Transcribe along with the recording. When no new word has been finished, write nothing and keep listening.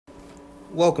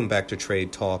Welcome back to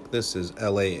Trade Talk. This is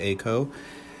LA ACO.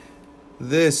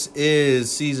 This is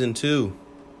season 2,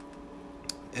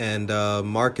 and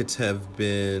markets have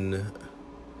been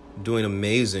doing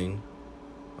amazing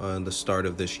on the start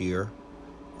of this year.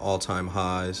 All-time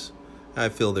highs. I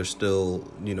feel there's still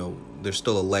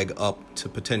a leg up to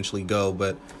potentially go,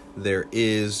 but there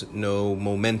is no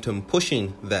momentum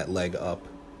pushing that leg up.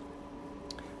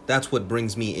 That's what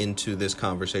brings me into this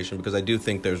conversation, because I do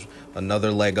think there's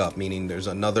another leg up, meaning there's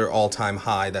another all-time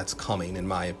high that's coming, in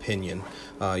my opinion.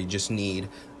 You just need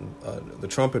the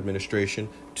Trump administration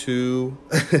to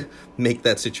make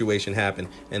that situation happen,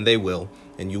 and they will.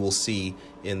 And you will see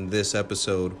in this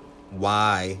episode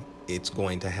why it's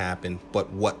going to happen, but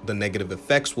what the negative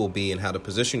effects will be and how to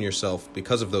position yourself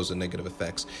because of those negative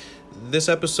effects. This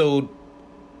episode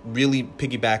really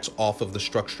piggybacks off of the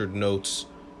Structured Notes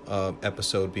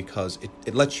episode, because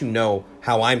it lets you know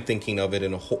how I'm thinking of it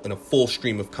in a full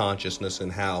stream of consciousness,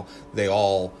 and how they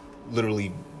all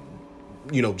literally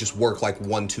just work like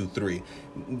 1, 2, 3.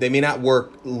 They may not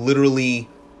work literally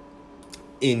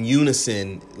in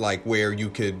unison, like where you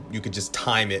could just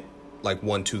time it like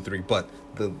 1, 2, 3, but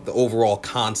the overall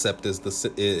concept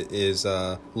is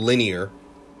linear,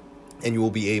 and you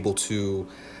will be able to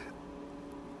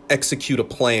execute a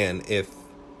plan if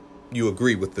you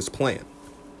agree with this plan.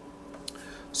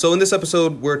 So in this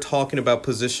episode, we're talking about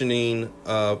positioning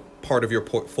part of your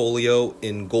portfolio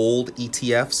in gold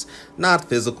ETFs, not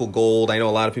physical gold. I know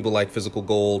a lot of people like physical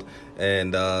gold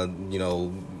and,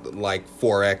 like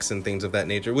Forex and things of that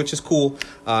nature, which is cool.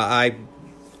 I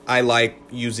like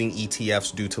using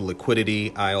ETFs due to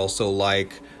liquidity. I also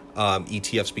like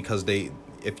ETFs because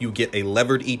if you get a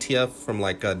levered ETF from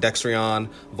like Dextrion,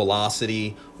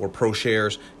 Velocity, or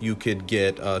ProShares, you could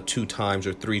get 2 times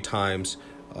or 3 times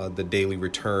the daily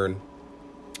return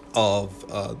of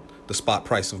the spot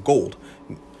price of gold.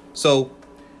 So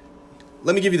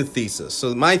let me give you the thesis.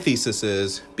 So my thesis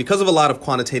is, because of a lot of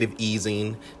quantitative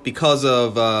easing, because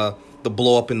of the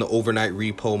blow up in the overnight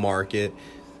repo market,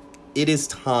 it is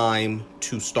time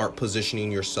to start positioning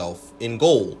yourself in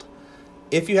gold.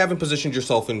 If you haven't positioned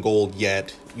yourself in gold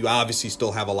yet, you obviously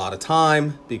still have a lot of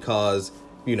time, because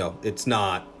it's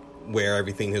not where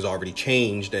everything has already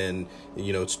changed, and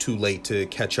it's too late to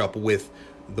catch up with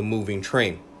the moving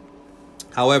train.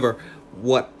 However,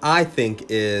 what I think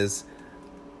is,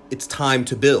 it's time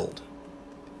to build.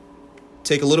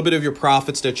 Take a little bit of your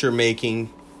profits that you're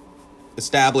making,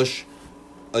 establish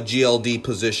a GLD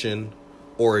position,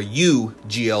 or a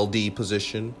UGLD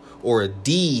position, or a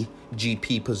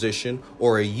DGP position,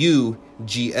 or a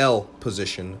UGL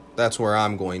position. That's where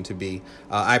I'm going to be.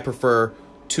 I prefer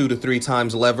 2 to 3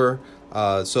 times lever.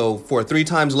 So for a 3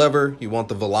 times lever, you want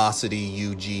the Velocity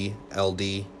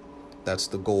UGLD. That's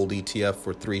the gold ETF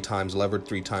for 3 times levered,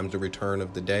 3 times the return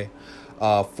of the day.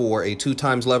 For a 2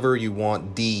 times lever, you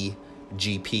want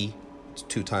DGP. It's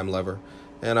 2 time lever.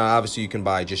 And obviously you can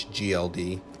buy just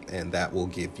GLD, and that will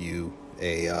give you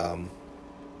a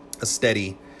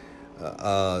steady,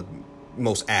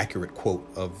 most accurate quote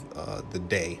of the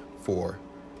day for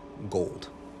gold.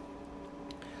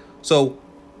 So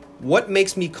what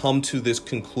makes me come to this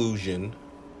conclusion,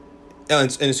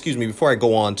 and excuse me, before I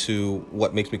go on to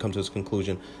what makes me come to this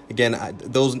conclusion, again,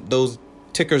 those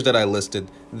tickers that I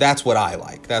listed, that's what I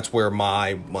like. That's where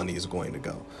my money is going to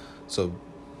go. So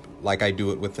like I do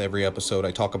it with every episode,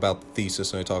 I talk about the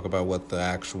thesis and I talk about what the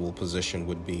actual position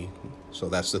would be. So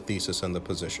that's the thesis and the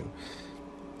position.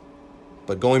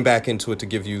 But going back into it to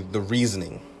give you the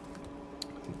reasoning.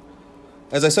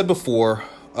 As I said before,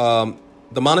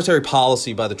 the monetary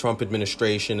policy by the Trump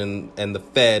administration and the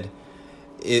Fed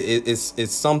is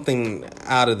something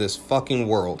out of this fucking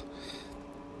world.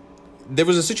 There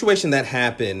was a situation that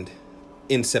happened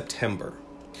in September.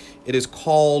 It is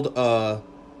called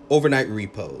overnight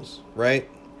repos, right?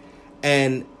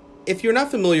 And if you're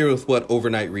not familiar with what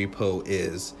overnight repo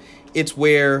is, it's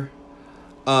where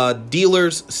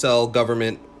dealers sell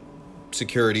government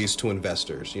securities to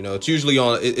investors.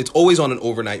 It's always on an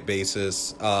overnight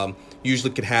basis.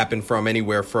 Usually could happen from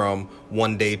anywhere from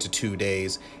 1 day to 2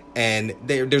 days, and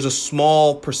there's a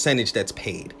small percentage that's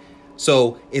paid.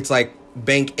 So it's like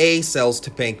Bank A sells to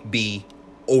Bank B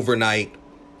overnight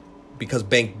because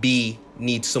Bank B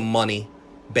needs some money,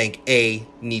 Bank A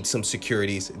needs some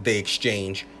securities, they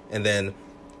exchange, and then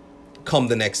come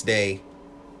the next day,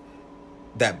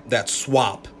 that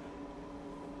swap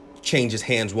changes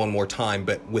hands one more time,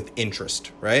 but with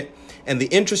interest, right? And the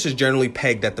interest is generally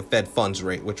pegged at the Fed funds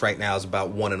rate, which right now is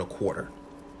about 1.25%.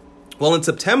 Well, in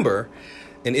September,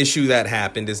 an issue that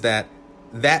happened is that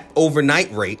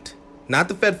overnight rate, not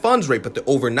the Fed funds rate, but the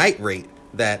overnight rate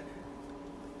that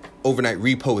overnight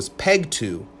repo is pegged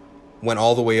to went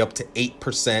all the way up to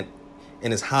 8%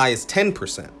 and as high as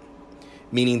 10%,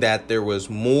 meaning that there was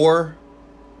more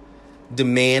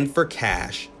demand for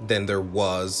cash than there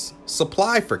was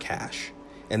supply for cash.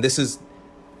 And this is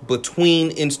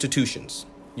between institutions.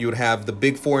 You would have the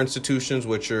big four institutions,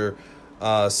 which are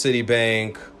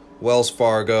Citibank, Wells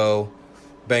Fargo,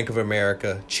 Bank of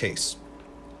America, Chase.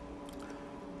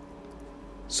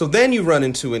 So then you run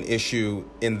into an issue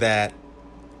in that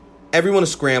everyone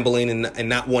is scrambling and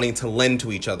not wanting to lend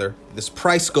to each other. This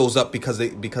price goes up because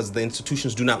the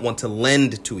institutions do not want to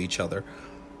lend to each other.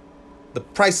 The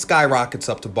price skyrockets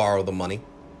up to borrow the money.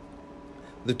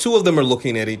 The two of them are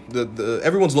looking at it.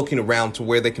 Everyone's looking around to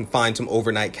where they can find some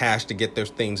overnight cash to get their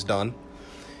things done.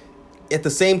 At the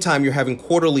same time, you're having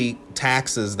quarterly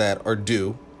taxes that are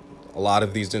due. A lot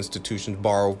of these institutions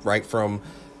borrow right from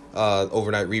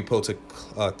overnight repo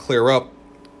to clear up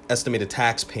estimated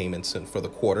tax payments for the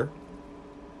quarter.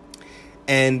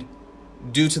 And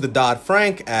due to the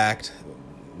Dodd-Frank Act,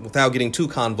 without getting too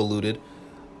convoluted,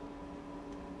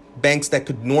 banks that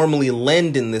could normally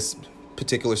lend in this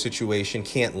particular situation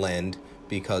can't lend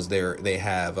because they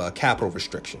have capital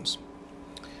restrictions.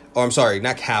 Or I'm sorry,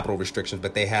 not capital restrictions,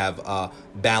 but they have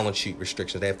balance sheet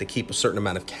restrictions. They have to keep a certain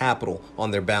amount of capital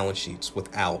on their balance sheets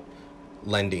without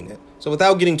lending it. So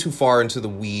without getting too far into the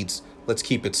weeds, let's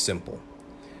keep it simple.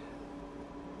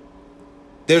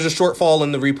 There's a shortfall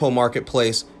in the repo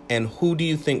marketplace, and who do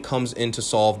you think comes in to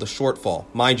solve the shortfall?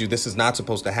 Mind you, this is not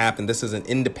supposed to happen. This is an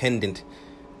independent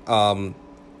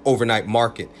overnight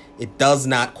market. It does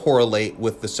not correlate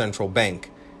with the central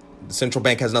bank. The central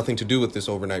bank has nothing to do with this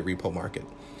overnight repo market.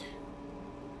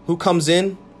 Who comes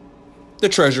in? The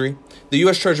Treasury. The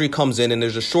U.S. Treasury comes in, and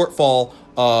there's a shortfall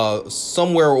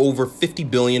somewhere over $50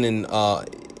 billion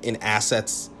in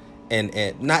assets,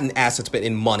 and not in assets, but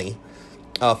in money.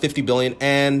 $50 billion,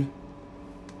 and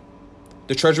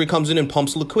the Treasury comes in and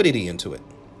pumps liquidity into it.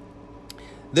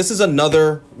 This is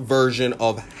another version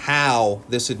of how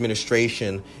this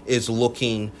administration is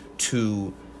looking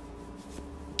to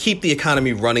keep the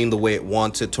economy running the way it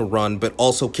wants it to run, but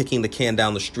also kicking the can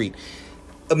down the street.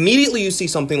 Immediately you see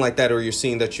something like that, or you're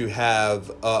seeing that you have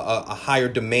a higher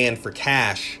demand for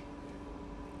cash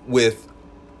with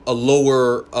a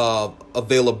lower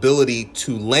availability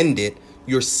to lend it.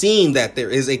 You're seeing that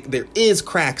there is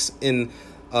cracks in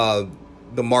the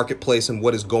marketplace and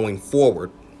what is going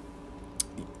forward.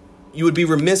 You would be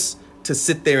remiss to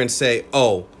sit there and say,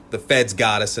 oh, the Fed's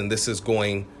got us and this is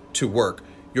going to work.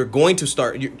 You're going to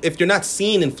start, if you're not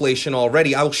seeing inflation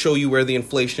already, I'll show you where the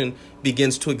inflation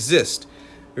begins to exist.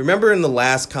 Remember in the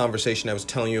last conversation I was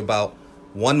telling you about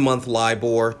 1 month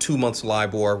LIBOR, 2 months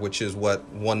LIBOR, which is what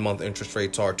 1 month interest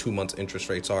rates are, 2 months interest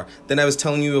rates are. Then I was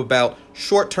telling you about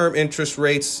short-term interest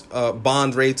rates,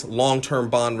 bond rates, long-term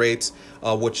bond rates,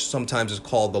 which sometimes is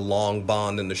called the long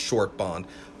bond and the short bond.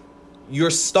 You're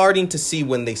starting to see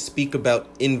when they speak about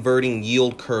inverting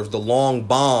yield curves, the long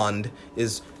bond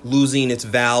is losing its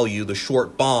value. The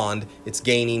short bond, it's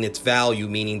gaining its value,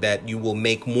 meaning that you will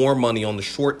make more money on the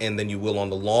short end than you will on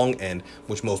the long end,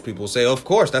 which most people will say, of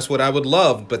course, that's what I would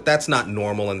love, but that's not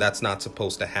normal and that's not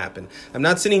supposed to happen. I'm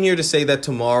not sitting here to say that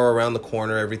tomorrow around the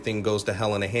corner everything goes to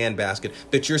hell in a handbasket,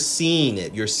 but you're seeing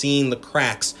it. You're seeing the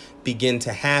cracks begin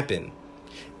to happen.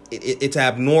 It's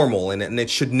abnormal, and it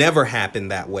should never happen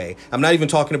that way. I'm not even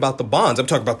talking about the bonds. I'm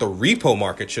talking about the repo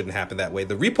market shouldn't happen that way.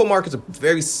 The repo market is a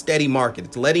very steady market.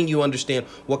 It's letting you understand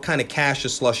what kind of cash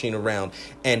is slushing around.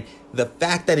 And the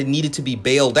fact that it needed to be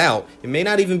bailed out, it may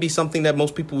not even be something that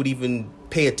most people would even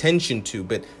pay attention to,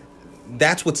 but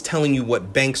that's what's telling you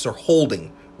what banks are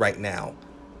holding right now.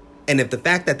 And if the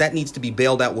fact that that needs to be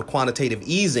bailed out with quantitative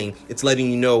easing, it's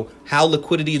letting you know how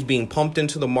liquidity is being pumped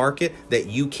into the market that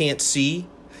you can't see.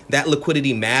 That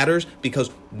liquidity matters because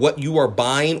what you are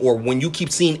buying, or when you keep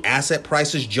seeing asset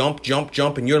prices jump,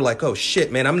 and you're like, oh shit,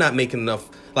 man, I'm not making enough.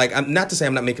 Like, I'm not to say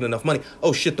I'm not making enough money.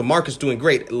 Oh shit, the market's doing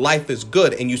great. Life is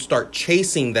good. And you start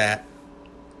chasing that.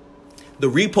 The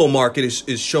repo market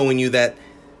is showing you that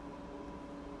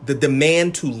the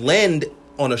demand to lend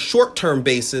on a short-term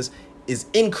basis is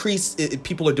increased.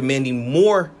 People are demanding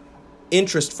more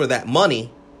interest for that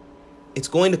money. It's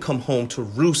going to come home to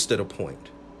roost at a point.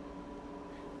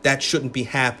 That shouldn't be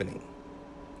happening.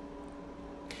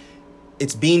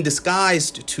 It's being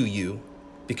disguised to you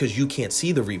because you can't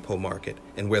see the repo market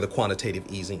and where the quantitative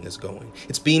easing is going.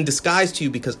 It's being disguised to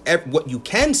you because what you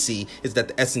can see is that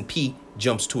the S&P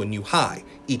jumps to a new high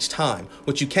each time.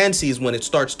 What you can see is when it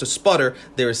starts to sputter,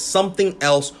 there is something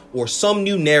else or some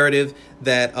new narrative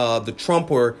that Trump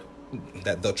or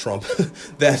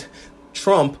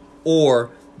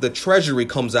the Treasury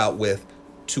comes out with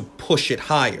to push it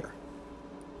higher.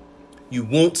 You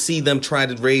won't see them try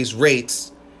to raise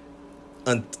rates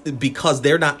because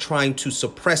they're not trying to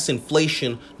suppress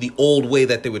inflation the old way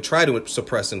that they would try to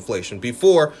suppress inflation.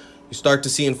 Before you start to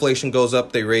see inflation goes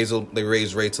up, they raise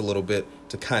rates a little bit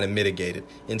to kind of mitigate it.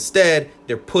 Instead,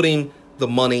 they're putting the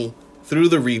money through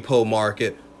the repo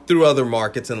market, through other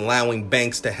markets, and allowing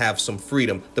banks to have some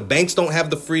freedom. The banks don't have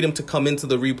the freedom to come into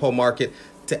the repo market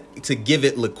to give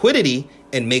it liquidity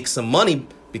and make some money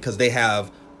because they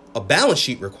have a balance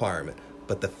sheet requirement.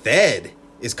 But the Fed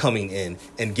is coming in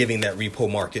and giving that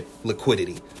repo market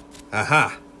liquidity.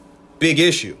 Big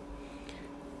issue.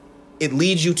 It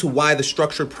leads you to why the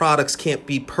structured products can't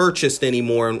be purchased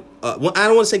anymore. Well, I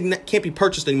don't want to say can't be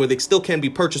purchased anymore. They still can be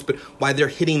purchased, but why they're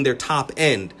hitting their top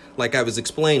end, like I was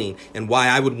explaining, and why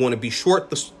I would want to be short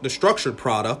the structured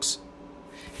products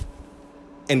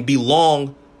and be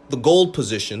long the gold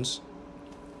positions,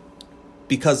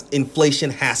 because inflation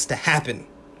has to happen.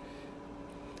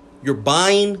 You're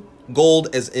buying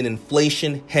gold as an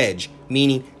inflation hedge,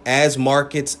 meaning as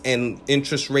markets and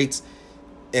interest rates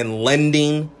and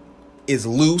lending is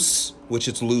loose, which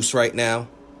it's loose right now,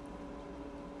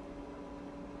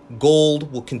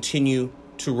 gold will continue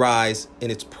to rise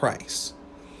in its price.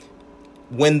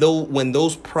 When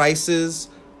those prices,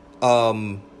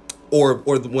 when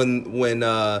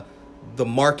the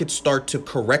markets start to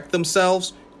correct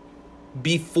themselves,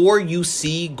 before you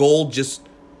see gold just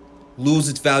lose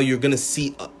its value, you're going to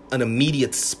see an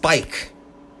immediate spike,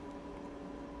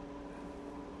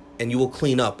 and you will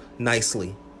clean up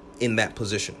nicely in that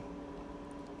position.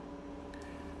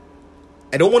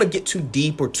 I don't want to get too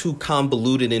deep or too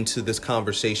convoluted into this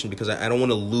conversation because I don't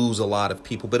want to lose a lot of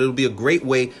people, but it'll be a great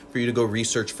way for you to go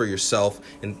research for yourself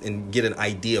and get an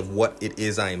idea of what it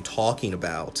is I am talking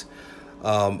about.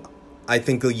 I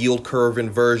think the yield curve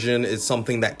inversion is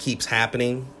something that keeps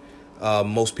happening.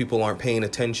 Most people aren't paying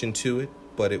attention to it,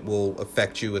 but it will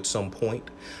affect you at some point.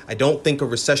 I don't think a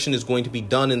recession is going to be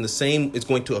done it's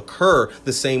going to occur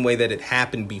the same way that it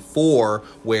happened before,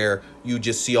 where you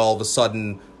just see all of a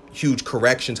sudden huge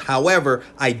corrections. However,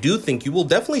 I do think you will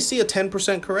definitely see a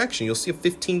 10% correction. You'll see a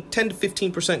 10 to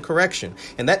 15% correction.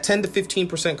 And that 10 to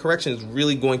 15% correction is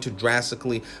really going to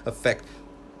drastically affect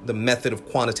the method of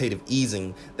quantitative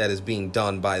easing that is being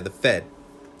done by the Fed.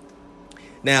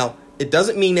 Now, it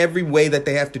doesn't mean every way that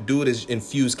they have to do it is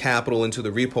infuse capital into the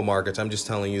repo markets. I'm just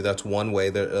telling you that's one way.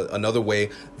 Another way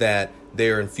that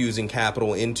they're infusing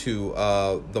capital into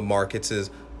the markets is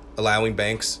allowing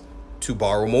banks to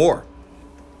borrow more,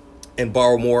 and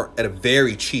borrow more at a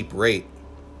very cheap rate.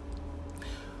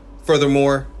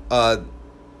 Furthermore,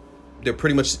 they're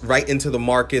pretty much right into the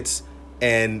markets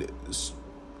and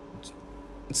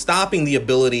stopping the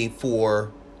ability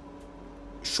for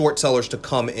short sellers to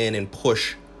come in and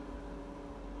push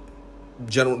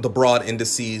the broad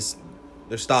indices.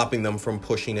 They're stopping them from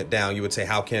pushing it down. You would say,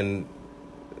 how can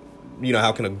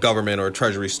a government or a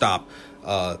treasury stop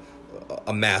a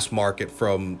mass market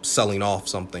from selling off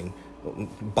something?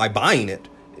 By buying it.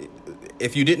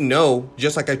 If you didn't know,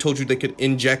 just like I told you, they could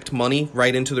inject money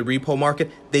right into the repo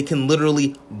market. They can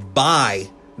literally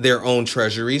buy their own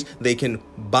treasuries. They can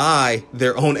buy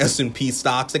their own S&P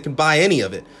stocks. They can buy any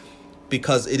of it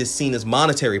because it is seen as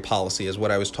monetary policy, as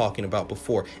what I was talking about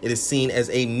before. It is seen as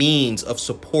a means of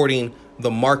supporting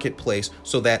the marketplace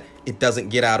so that it doesn't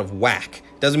get out of whack.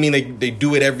 Doesn't mean they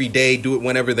do it every day, do it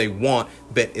whenever they want,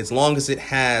 but as long as it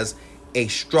has a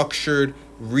structured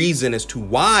reason as to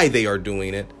why they are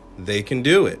doing it, they can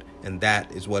do it. And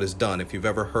that is what is done. If you've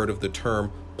ever heard of the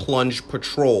term plunge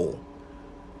patrol,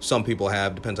 some people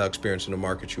have, depends how experienced in the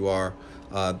market you are.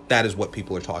 That is what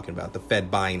people are talking about. The Fed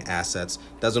buying assets.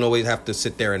 Doesn't always have to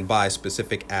sit there and buy a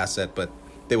specific asset, but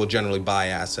they will generally buy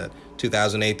asset.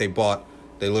 2008, they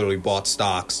literally bought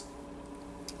stocks.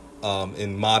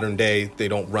 In modern day, they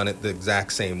don't run it the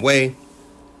exact same way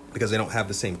because they don't have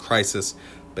the same crisis,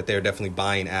 but they're definitely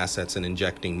buying assets and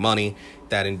injecting money.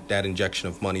 That injection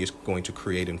of money is going to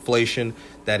create inflation.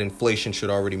 That inflation should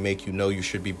already make you know you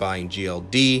should be buying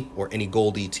GLD or any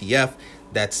gold ETF.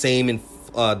 That same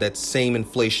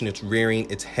inflation, it's rearing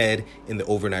its head in the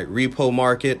overnight repo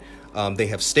market. They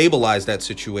have stabilized that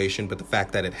situation, but the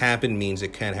fact that it happened means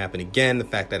it can happen again. The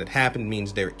fact that it happened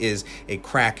means there is a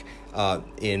crack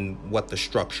in what the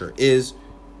structure is.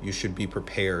 You should be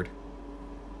prepared.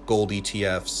 Gold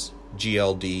ETFs,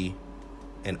 GLD,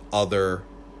 and other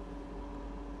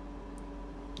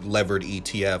levered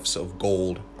ETFs of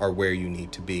gold are where you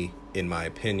need to be, in my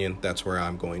opinion. That's where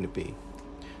I'm going to be.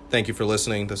 Thank you for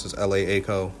listening. This is LA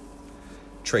ACO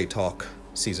Trade Talk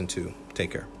Season 2.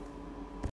 Take care.